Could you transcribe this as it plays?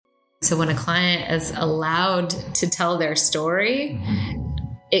so when a client is allowed to tell their story,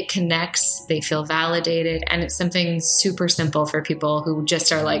 it connects, they feel validated, and it's something super simple for people who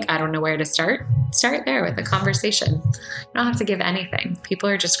just are like, I don't know where to start. Start there with a conversation. You don't have to give anything. People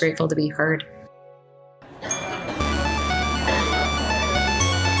are just grateful to be heard.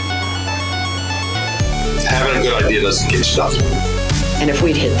 Having a good idea doesn't get stuff. And if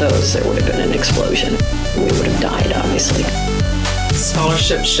we'd hit those, there would have been an explosion. We would have died, obviously.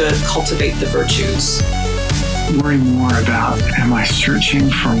 Scholarship should cultivate the virtues. Worry more about, am I searching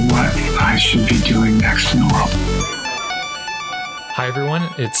for what I should be doing next in the world? Hi, everyone.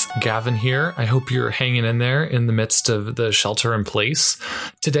 It's Gavin here. I hope you're hanging in there in the midst of the shelter in place.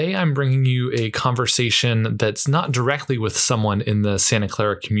 Today, I'm bringing you a conversation that's not directly with someone in the Santa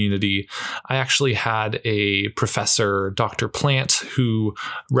Clara community. I actually had a professor, Dr. Plant, who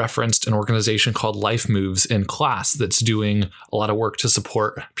referenced an organization called Life Moves in class that's doing a lot of work to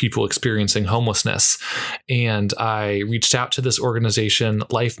support people experiencing homelessness. And I reached out to this organization,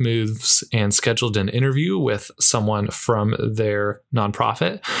 Life Moves, and scheduled an interview with someone from their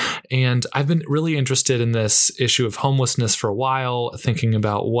nonprofit. And I've been really interested in this issue of homelessness for a while, thinking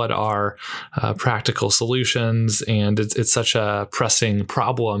about what are practical solutions. And it's such a pressing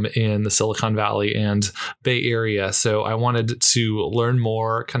problem in the Silicon Valley and Bay Area. So I wanted to learn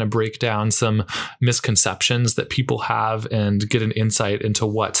more, kind of break down some misconceptions that people have and get an insight into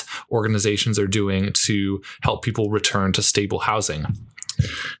what organizations are doing to help people return to stable housing.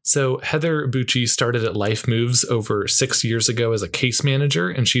 So Heather Bucci started at Life Moves over 6 years ago as a case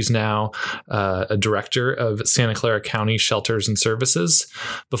manager, and she's now a director of Santa Clara County Shelters and Services.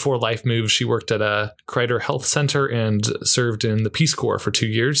 Before Life Moves, she worked at a Kreider Health Center and served in the Peace Corps for 2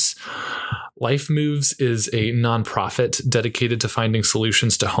 years. Life Moves is a nonprofit dedicated to finding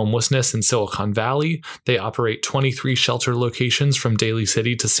solutions to homelessness in Silicon Valley. They operate 23 shelter locations from Daly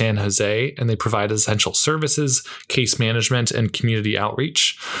City to San Jose, and they provide essential services, case management, and community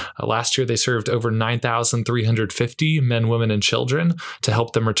outreach. Last year, they served over 9,350 men, women, and children to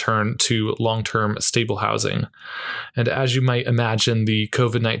help them return to long-term stable housing. And as you might imagine, the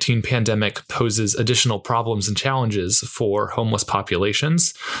COVID-19 pandemic poses additional problems and challenges for homeless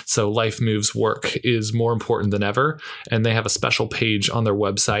populations. So Life Moves work is more important than ever, and they have a special page on their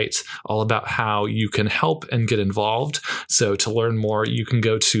website all about how you can help and get involved. So to learn more, you can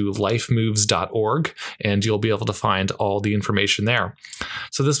go to lifemoves.org and you'll be able to find all the information there.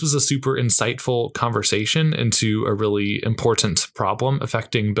 So this was a super insightful conversation into a really important problem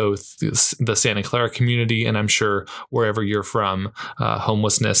affecting both the Santa Clara community, and I'm sure wherever you're from,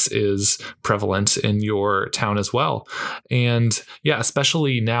 homelessness is prevalent in your town as well. And yeah,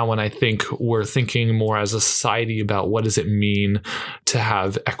 especially now when I think we're thinking more as a society about what does it mean to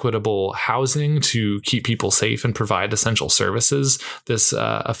have equitable housing to keep people safe and provide essential services. This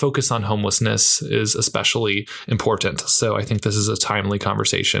a focus on homelessness is especially important. So I think this is a timely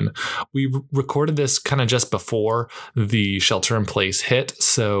conversation. We recorded this kind of just before the shelter in place hit,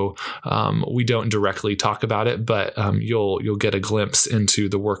 so we don't directly talk about it, but you'll get a glimpse into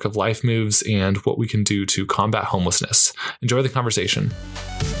the work of Life Moves and what we can do to combat homelessness. Enjoy the conversation.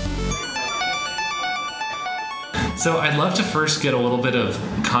 So I'd love to first get a little bit of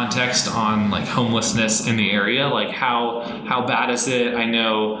context on like homelessness in the area. Like how bad is it? I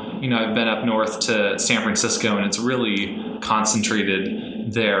know, I've been up north to San Francisco and it's really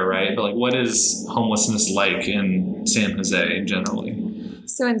concentrated there, right? But like what is homelessness like in San Jose generally?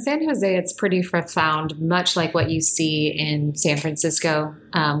 So in San Jose, it's pretty profound, much like what you see in San Francisco.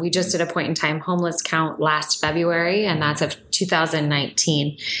 We just did a point in time homeless count last February, and that's of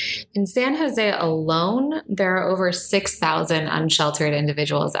 2019. In San Jose alone, there are over 6,000 unsheltered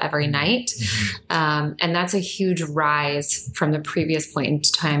individuals every night. And that's a huge rise from the previous point in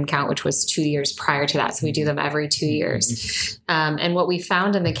time count, which was 2 years prior to that. So we do them every 2 years. And what we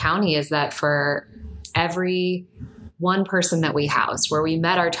found in the county is that for every one person that we housed, where we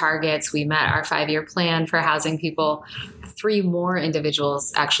met our targets, we met our 5-year plan for housing people, 3 more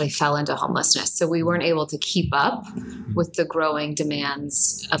individuals actually fell into homelessness. So we weren't able to keep up with the growing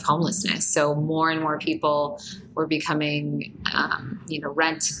demands of homelessness. So more and more people were becoming,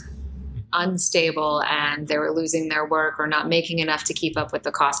 rent unstable, and they were losing their work or not making enough to keep up with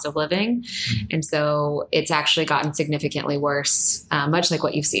the cost of living. And so it's actually gotten significantly worse, much like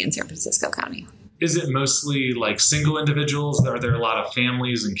what you see in San Francisco County. Is it mostly like single individuals? Are there a lot of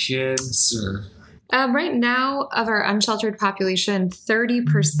families and kids? Or? Right now, of our unsheltered population,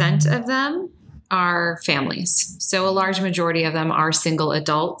 30% of them are families. So a large majority of them are single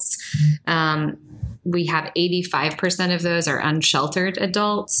adults. We have 85% of those are unsheltered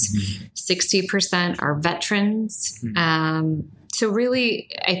adults. 60% are veterans. So really,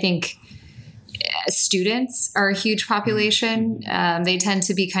 I think students are a huge population. They tend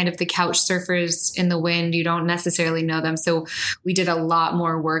to be kind of the couch surfers in the wind. You don't necessarily know them. So we did a lot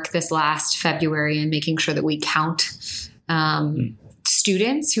more work this last February in making sure that we count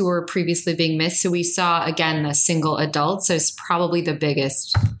students who were previously being missed. So we saw, again, the single adults as probably the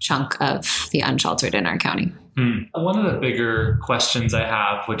biggest chunk of the unsheltered in our county. One of the bigger questions I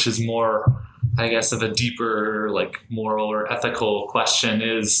have, which is more, I guess, of a deeper, like moral or ethical question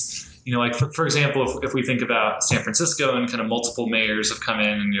is, like, for example, if we think about San Francisco and kind of multiple mayors have come in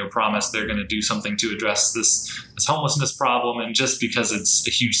and, promised they're going to do something to address this homelessness problem. And just because it's a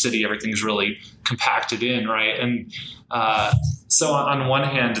huge city, everything's really compacted in, right? And so on one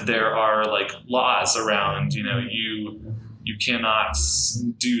hand, there are like laws around, you cannot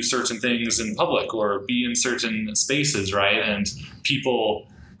do certain things in public or be in certain spaces, right? And people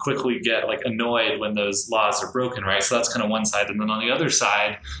quickly get like annoyed when those laws are broken, right? So that's kind of one side. And then on the other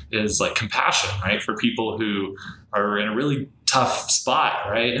side is like compassion, right? For people who are in a really tough spot,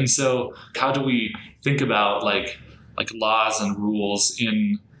 right? And so how do we think about like laws and rules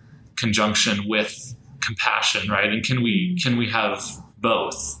in conjunction with compassion, right? And can we have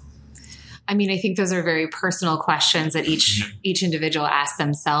both? I mean, I think those are very personal questions that each individual asks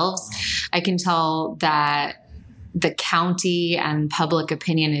themselves. I can tell that the county and public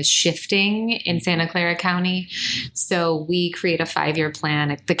opinion is shifting in Santa Clara County. So we create a 5-year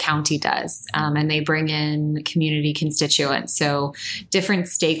plan, the county does, and they bring in community constituents. So different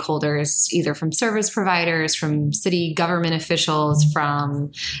stakeholders, either from service providers, from city government officials,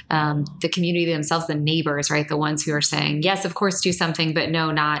 from the community themselves, the neighbors, right? The ones who are saying, yes, of course, do something, but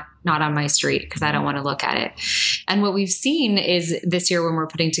no, not on my street because I don't want to look at it. And what we've seen is this year when we're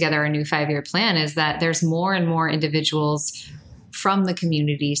putting together our new 5-year plan is that there's more and more individuals from the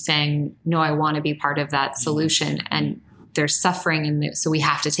community saying, no, I want to be part of that solution. And they're suffering. And so we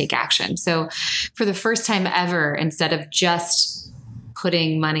have to take action. So for the first time ever, instead of just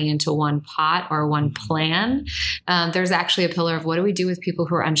putting money into one pot or one plan, there's actually a pillar of what do we do with people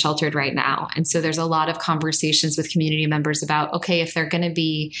who are unsheltered right now? And so there's a lot of conversations with community members about, okay, if they're going to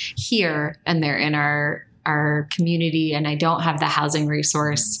be here and they're in our community and I don't have the housing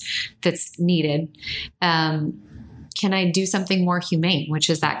resource that's needed, can I do something more humane,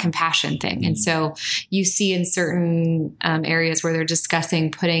 which is that compassion thing? And so you see in certain areas where they're discussing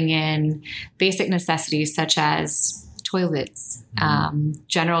putting in basic necessities such as toilets,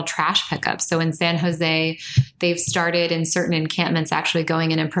 general trash pickup. So in San Jose, they've started in certain encampments actually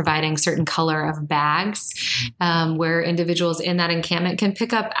going in and providing certain color of bags where individuals in that encampment can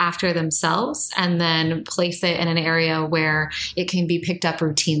pick up after themselves and then place it in an area where it can be picked up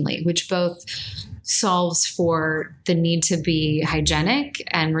routinely, which both solves for the need to be hygienic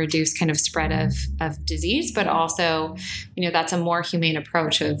and reduce kind of spread of disease, but also, that's a more humane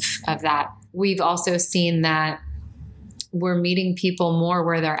approach of that. We've also seen that we're meeting people more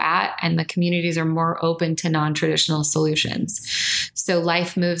where they're at, and the communities are more open to non-traditional solutions. So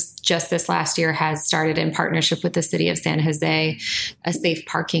Life Moves just this last year has started in partnership with the city of San Jose, a safe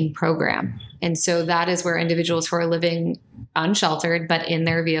parking program. And so that is where individuals who are living unsheltered, but in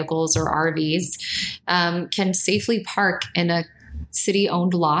their vehicles or RVs, can safely park in a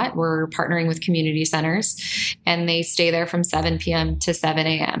city-owned lot. We're partnering with community centers, and they stay there from 7 p.m. to 7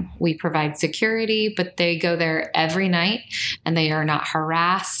 a.m. We provide security, but they go there every night, and they are not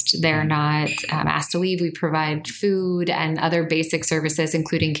harassed. They're not asked to leave. We provide food and other basic services,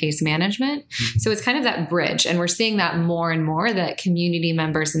 including case management. So it's kind of that bridge, and we're seeing that more and more, that community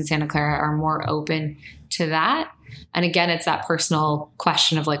members in Santa Clara are more open to that. And again, it's that personal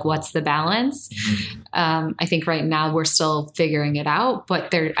question of like, what's the balance? I think right now we're still figuring it out,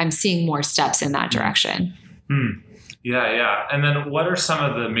 but I'm seeing more steps in that direction. Yeah. And then what are some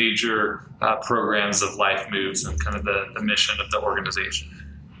of the major programs of Life Moves and kind of the mission of the organization?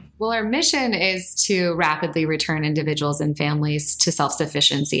 Well, our mission is to rapidly return individuals and families to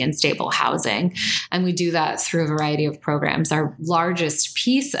self-sufficiency and stable housing. And we do that through a variety of programs. Our largest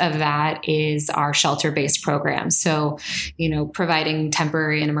piece of that is our shelter-based program. So, providing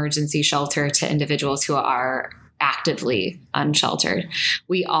temporary and emergency shelter to individuals who are actively unsheltered.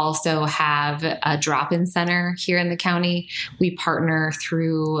 We also have a drop-in center here in the county. We partner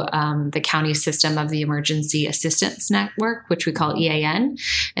through the county system of the Emergency Assistance Network, which we call EAN.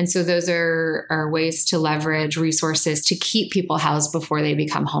 And so those are ways to leverage resources to keep people housed before they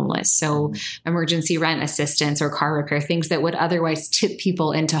become homeless. So emergency rent assistance or car repair, things that would otherwise tip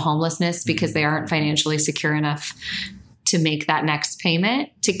people into homelessness because they aren't financially secure enough to make that next payment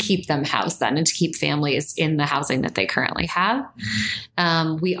to keep them housed then and to keep families in the housing that they currently have.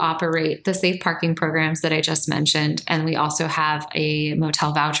 We operate the safe parking programs that I just mentioned, and we also have a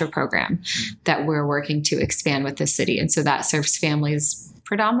motel voucher program that we're working to expand with the city. And so that serves families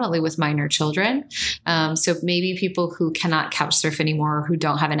predominantly with minor children. So maybe people who cannot couch surf anymore, or who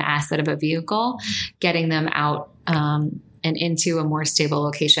don't have an asset of a vehicle, getting them out and into a more stable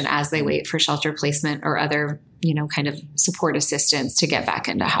location as they wait for shelter placement or other, kind of support assistance to get back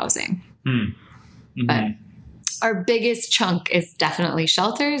into housing. Mm-hmm. But our biggest chunk is definitely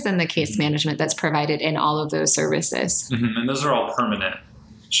shelters and the case management that's provided in all of those services. Mm-hmm. And those are all permanent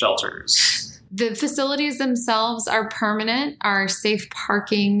shelters. The facilities themselves are permanent. Our safe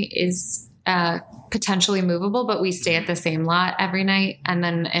parking is potentially movable, but we stay at the same lot every night. And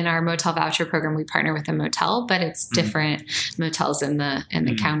then in our motel voucher program, we partner with a motel, but it's different motels in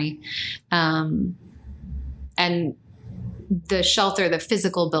the county. And the shelter, the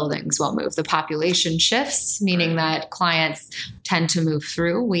physical buildings won't move. The population shifts, meaning that clients tend to move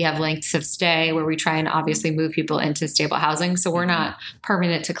through. We have lengths of stay where we try and obviously move people into stable housing. So we're not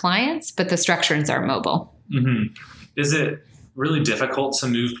permanent to clients, but the structures are mobile. Mm-hmm. Is it really difficult to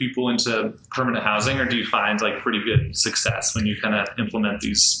move people into permanent housing, or do you find pretty good success when you kind of implement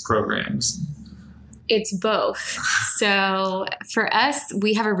these programs? It's both. So for us,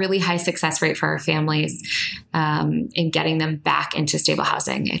 we have a really high success rate for our families in getting them back into stable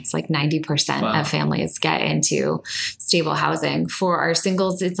housing. It's 90% of families get into stable housing. For our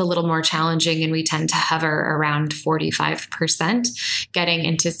singles, it's a little more challenging, and we tend to hover around 45% getting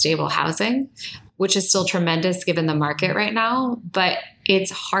into stable housing, which is still tremendous given the market right now. But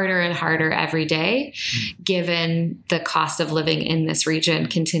it's harder and harder every day, given the cost of living in this region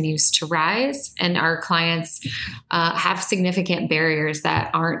continues to rise. And our clients have significant barriers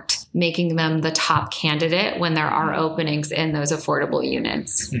that aren't making them the top candidate when there are openings in those affordable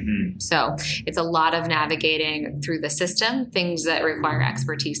units. Mm-hmm. So it's a lot of navigating through the system, things that require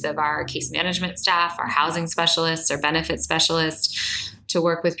expertise of our case management staff, our housing specialists, our benefit specialists, to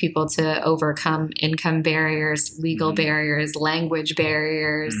work with people to overcome income barriers, legal barriers, language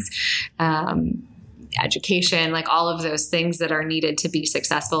barriers, education, all of those things that are needed to be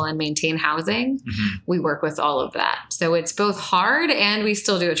successful and maintain housing. Mm-hmm. We work with all of that. So it's both hard, and we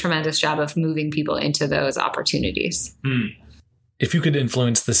still do a tremendous job of moving people into those opportunities. Mm. If you could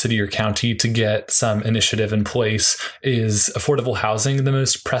influence the city or county to get some initiative in place, is affordable housing the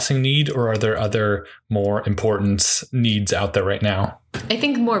most pressing need, or are there other more important needs out there right now? I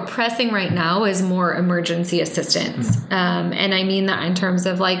think more pressing right now is more emergency assistance. And I mean that in terms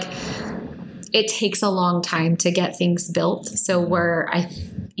of it takes a long time to get things built. So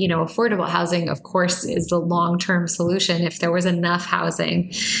affordable housing, of course, is the long-term solution. If there was enough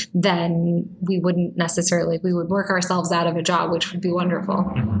housing, then we would work ourselves out of a job, which would be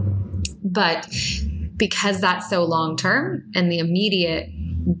wonderful. But because that's so long-term and the immediate,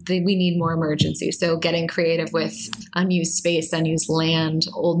 we need more emergency. So getting creative with unused space, unused land,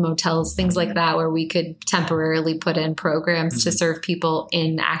 old motels, things like that, where we could temporarily put in programs to serve people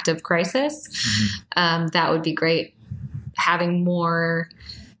in active crisis. That would be great. Having more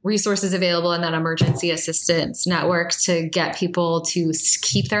resources available in that emergency assistance network to get people to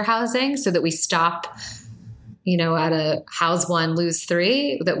keep their housing, so that we stop, at a house one, lose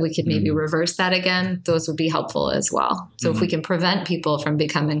three, that we could maybe reverse that again. Those would be helpful as well. So if we can prevent people from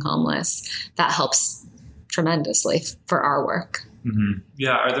becoming homeless, that helps tremendously for our work. Mm-hmm.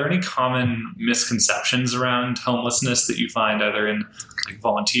 Yeah. Are there any common misconceptions around homelessness that you find either in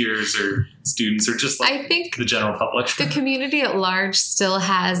volunteers or students, or just I think the general public? The community at large still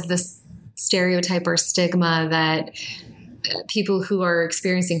has this stereotype or stigma that people who are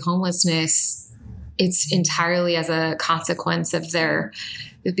experiencing homelessness, it's entirely as a consequence of their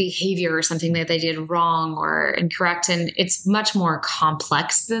behavior or something that they did wrong or incorrect. And it's much more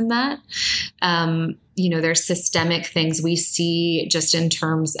complex than that. There's systemic things we see just in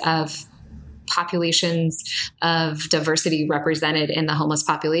terms of populations of diversity represented in the homeless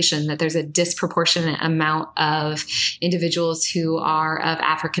population, that there's a disproportionate amount of individuals who are of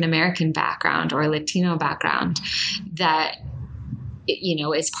African-American background or Latino background that,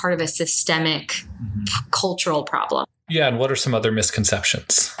 is part of a systemic cultural problem. Yeah. And what are some other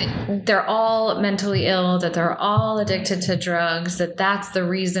misconceptions? They're all mentally ill, that they're all addicted to drugs, that that's the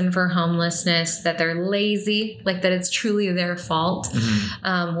reason for homelessness, that they're lazy, that it's truly their fault.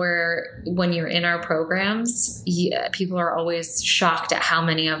 Where when you're in our programs, people are always shocked at how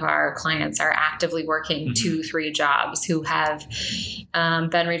many of our clients are actively working 2-3 jobs, who have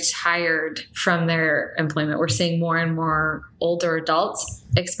been retired from their employment. We're seeing more and more older adults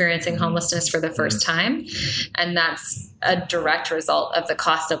experiencing homelessness for the first time. And that's is a direct result of the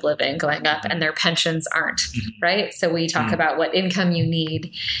cost of living going up and their pensions aren't, right? So we talk about what income you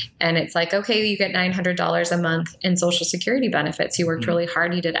need, and it's like, okay, you get $900 a month in Social Security benefits. You worked really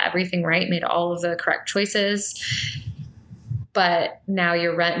hard. You did everything right, made all of the correct choices. But now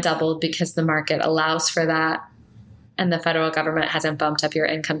your rent doubled because the market allows for that. And the federal government hasn't bumped up your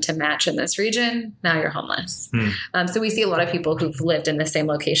income to match in this region. Now you're homeless. So we see a lot of people who've lived in the same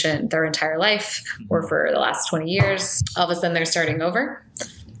location their entire life or for the last 20 years. All of a sudden they're starting over.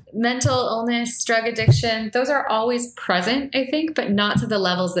 Mental illness, drug addiction, those are always present, I think, but not to the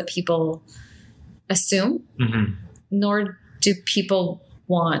levels that people assume, nor do people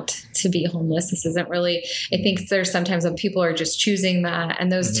want to be homeless. This isn't really, I think there's sometimes when people are just choosing that, and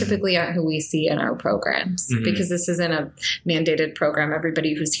those typically aren't who we see in our programs because this isn't a mandated program.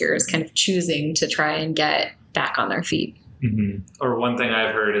 Everybody who's here is kind of choosing to try and get back on their feet. Or one thing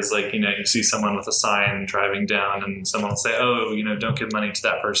I've heard is like, you see someone with a sign driving down and someone will say, oh, don't give money to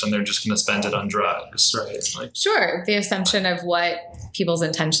that person. They're just going to spend it on drugs, right? Sure. The assumption of what people's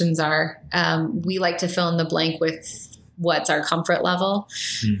intentions are. We like to fill in the blank with what's our comfort level.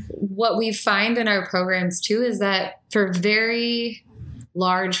 What we find in our programs too is that for very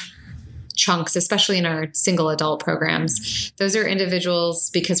large chunks, especially in our single adult programs, those are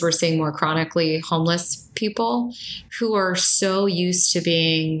individuals, because we're seeing more chronically homeless people who are so used to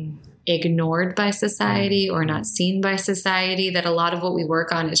being ignored by society or not seen by society that a lot of what we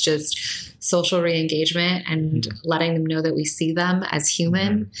work on is just social re-engagement and letting them know that we see them as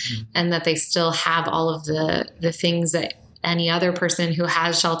human and that they still have all of the things that any other person who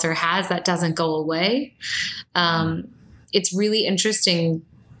has shelter has that doesn't go away. It's really interesting.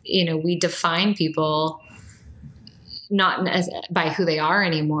 We define people not by who they are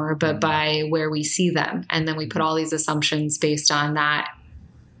anymore, but by where we see them. And then we put all these assumptions based on that,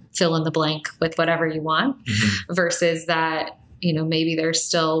 fill in the blank with whatever you want versus that, maybe they're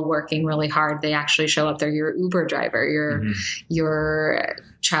still working really hard. They actually show up. They're your Uber driver, your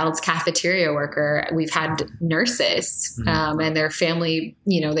child's cafeteria worker. We've had nurses and their family,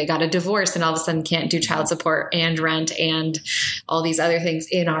 they got a divorce and all of a sudden can't do child support and rent and all these other things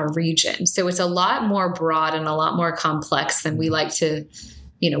in our region. So it's a lot more broad and a lot more complex than we like to,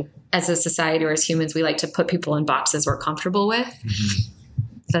 as a society or as humans, we like to put people in boxes we're comfortable with.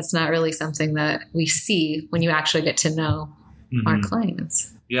 That's not really something that we see when you actually get to know our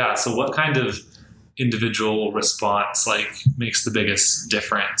clients. Yeah. So what kind of individual response makes the biggest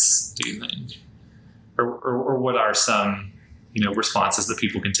difference, do you think? Or what are some, responses that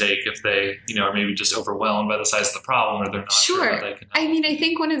people can take if they, are maybe just overwhelmed by the size of the problem or they're not sure how they can help? I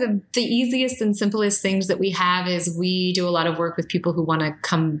think one of the easiest and simplest things that we have is we do a lot of work with people who want to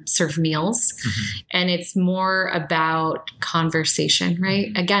come serve meals. And it's more about conversation,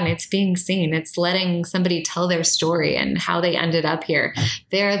 right? Again, it's being seen. It's letting somebody tell their story and how they ended up here.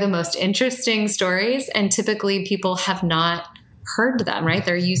 They're the most interesting stories. And typically people have not heard them, right?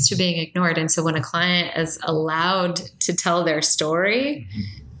 They're used to being ignored. And so when a client is allowed to tell their story,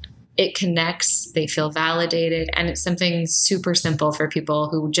 it connects, they feel validated. And it's something super simple for people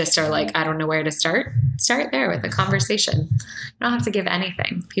who just are like, I don't know where to start. Start there with a conversation. You don't have to give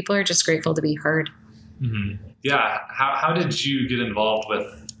anything. People are just grateful to be heard. Yeah. How did you get involved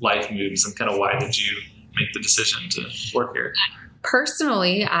with Life Moves and kind of why did you make the decision to work here?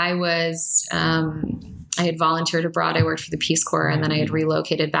 Personally, I had volunteered abroad. I worked for the Peace Corps, and then I had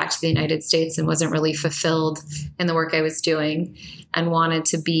relocated back to the United States and wasn't really fulfilled in the work I was doing and wanted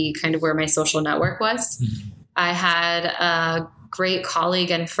to be kind of where my social network was. I had a great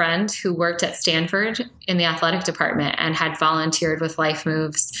colleague and friend who worked at Stanford in the athletic department and had volunteered with Life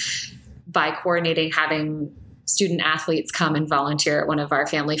Moves by coordinating having student athletes come and volunteer at one of our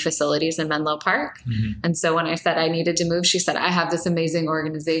family facilities in Menlo Park. And so when I said I needed to move, she said, I have this amazing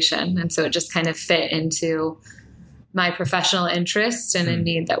organization. And so it just kind of fit into my professional interest and a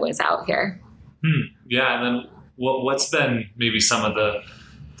need that was out here. Yeah. And then what's been maybe some of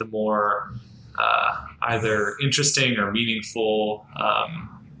the more either interesting or meaningful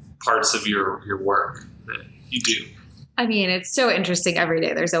parts of your work that you do? It's so interesting every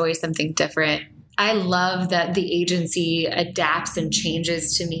day. There's always something different. I love that the agency adapts and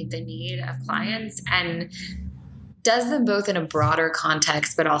changes to meet the need of clients and does them both in a broader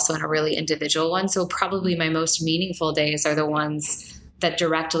context, but also in a really individual one. So probably my most meaningful days are the ones that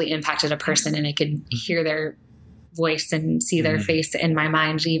directly impacted a person and I could hear their voice and see their face in my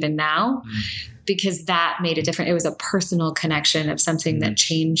mind even now, because that made it different. It was a personal connection of something that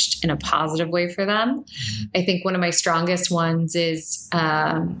changed in a positive way for them. I think one of my strongest ones is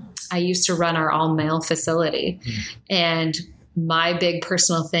I used to run our all-male facility. And my big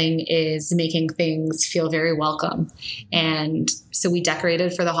personal thing is making things feel very welcome. And so we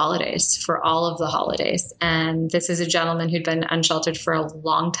decorated for the holidays, for all of the holidays. And this is a gentleman who'd been unsheltered for a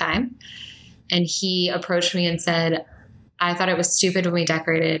long time. And he approached me and said, I thought it was stupid when we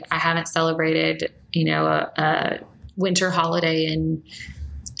decorated. I haven't celebrated, a winter holiday in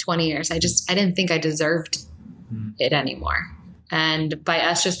 20 years. I didn't think I deserved it anymore. And by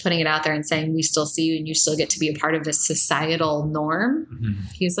us just putting it out there and saying, we still see you and you still get to be a part of this societal norm,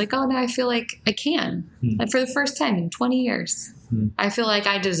 he was like, oh, no, I feel like I can. And for the first time in 20 years, I feel like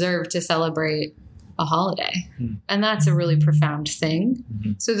I deserve to celebrate a holiday. And that's a really profound thing.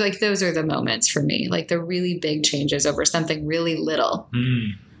 So like those are the moments for me, like the really big changes over something really little,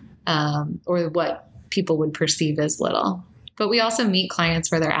 or what people would perceive as little. But we also meet clients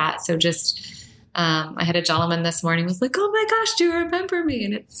where they're at. So just I had a gentleman this morning was like, oh my gosh, do you remember me?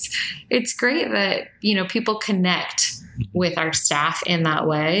 And it's great that, people connect with our staff in that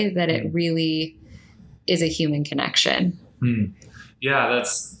way, that it really is a human connection. Yeah,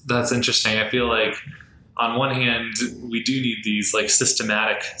 that's interesting. I feel like on one hand, we do need these like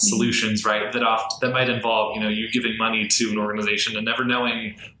systematic solutions, right? That might involve, you giving money to an organization and never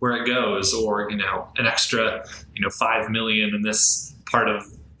knowing where it goes, or, an extra, $5 million in this part of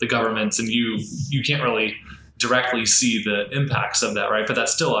the government, and you can't really directly see the impacts of that, right? But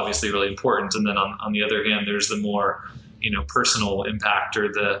that's still obviously really important. And then on the other hand, there's the more, personal impact, or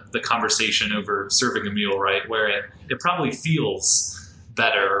the conversation over serving a meal, right? Where it probably feels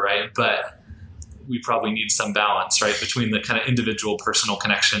better, right? But we probably need some balance, right? Between the kind of individual personal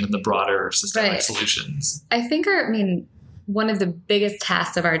connection and the broader systemic solutions. I think one of the biggest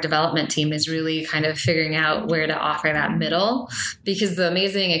tasks of our development team is really kind of figuring out where to offer that middle, because the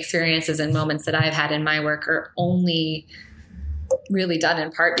amazing experiences and moments that I've had in my work are only really done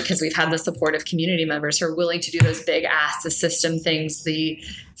in part because we've had the support of community members who are willing to do those big asks, the system things, the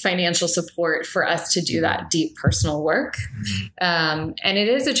financial support for us to do that deep personal work. And it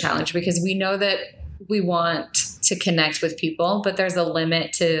is a challenge because we know that we want to connect with people, but there's a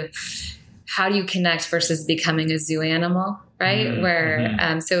limit to how do you connect versus becoming a zoo animal,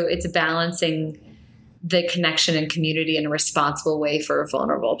 right? So it's balancing the connection and community in a responsible way for a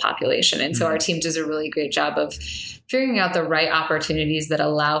vulnerable population. And so our team does a really great job of figuring out the right opportunities that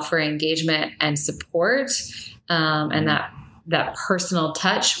allow for engagement and support, and that personal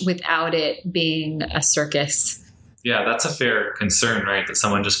touch without it being a circus. Yeah, that's a fair concern, right? That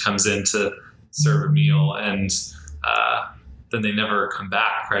someone just comes in to serve a meal and then they never come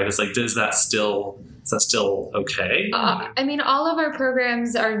back, right? It's like, is that still okay? All of our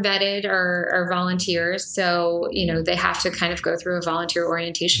programs are vetted or volunteers. So, they have to kind of go through a volunteer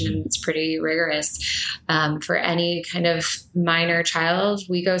orientation, and it's pretty rigorous. For any kind of minor child,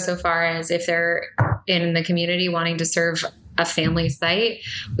 we go so far as if they're in the community wanting to serve a family site,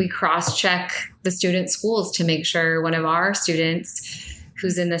 we cross-check the student schools to make sure one of our students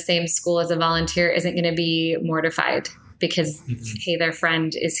who's in the same school as a volunteer isn't going to be mortified because, hey, their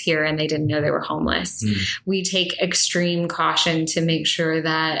friend is here and they didn't know they were homeless. We take extreme caution to make sure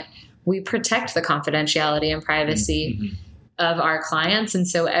that we protect the confidentiality and privacy of our clients. And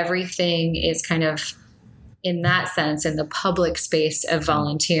so everything is kind of, in that sense, in the public space of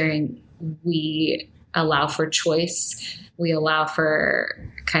volunteering, we allow for choice. We allow for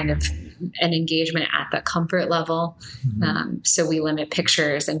kind of an engagement at the comfort level. So we limit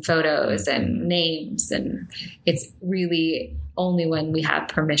pictures and photos and names. And it's really only when we have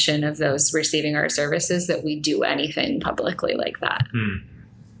permission of those receiving our services that we do anything publicly like that.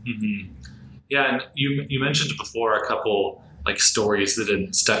 Yeah. And you mentioned before a couple like stories that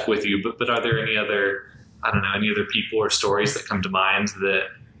had stuck with you, but are there any other people or stories that come to mind that,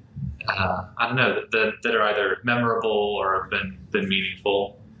 that are either memorable or have been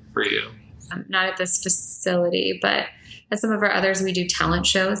meaningful for you? Not at this facility, but at some of our others, we do talent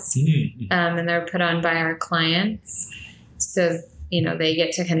shows, and they're put on by our clients. So, they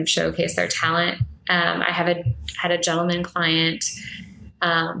get to kind of showcase their talent. I had a gentleman client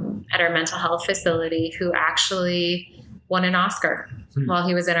at our mental health facility who actually won an Oscar while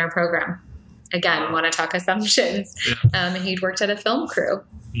he was in our program. Again, want to talk assumptions. He'd worked at a film crew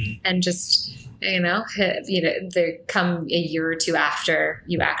and just, they come a year or two after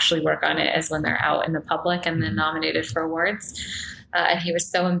you actually work on it as when they're out in the public and then nominated for awards. And he was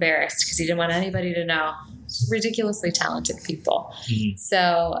so embarrassed because he didn't want anybody to know. Ridiculously talented people.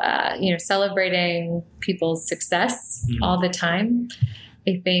 So, celebrating people's success all the time.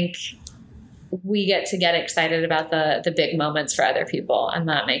 I think we get excited about the big moments for other people, and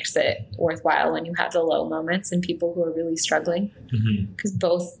that makes it worthwhile when you have the low moments and people who are really struggling, because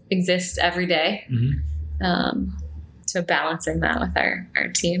both exist every day. So to balancing that with our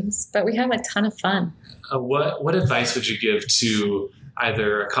teams. But we have a ton of fun. What advice would you give to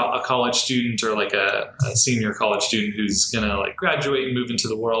either a college student or like a senior college student who's going to like graduate and move into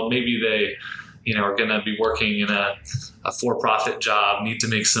the world? Maybe they, are going to be working in a for-profit job, need to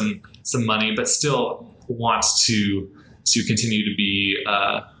make some money, but still wants to continue to be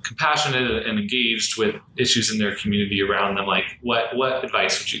compassionate and engaged with issues in their community around them. Like what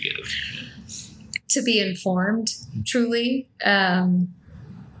advice would you give? To be informed, truly,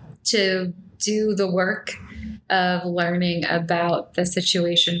 to do the work of learning about the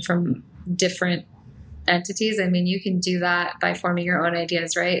situation from different entities. I mean, you can do that by forming your own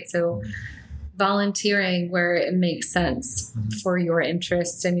ideas, right? So volunteering where it makes sense for your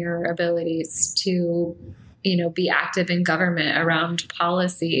interests and your abilities to, be active in government around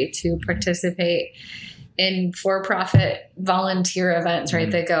policy, to participate in for-profit volunteer events,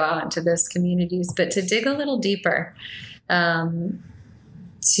 right, that go out into those communities, but to dig a little deeper,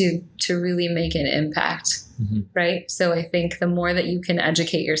 to really make an impact, right? So I think the more that you can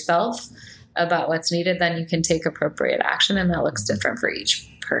educate yourself about what's needed, then you can take appropriate action, and that looks different for each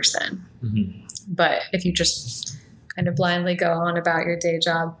person. But if you just kind of blindly go on about your day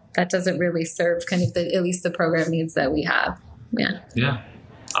job, that doesn't really serve kind of at least the program needs that we have. Yeah.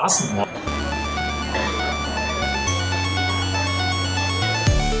 Awesome.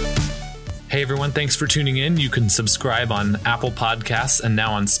 Hey everyone, thanks for tuning in. You can subscribe on Apple Podcasts and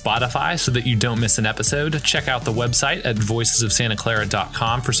now on Spotify so that you don't miss an episode. Check out the website at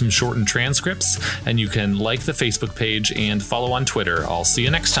voicesofsantaclara.com for some shortened transcripts, and you can like the Facebook page and follow on Twitter. I'll see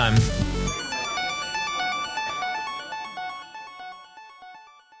you next time.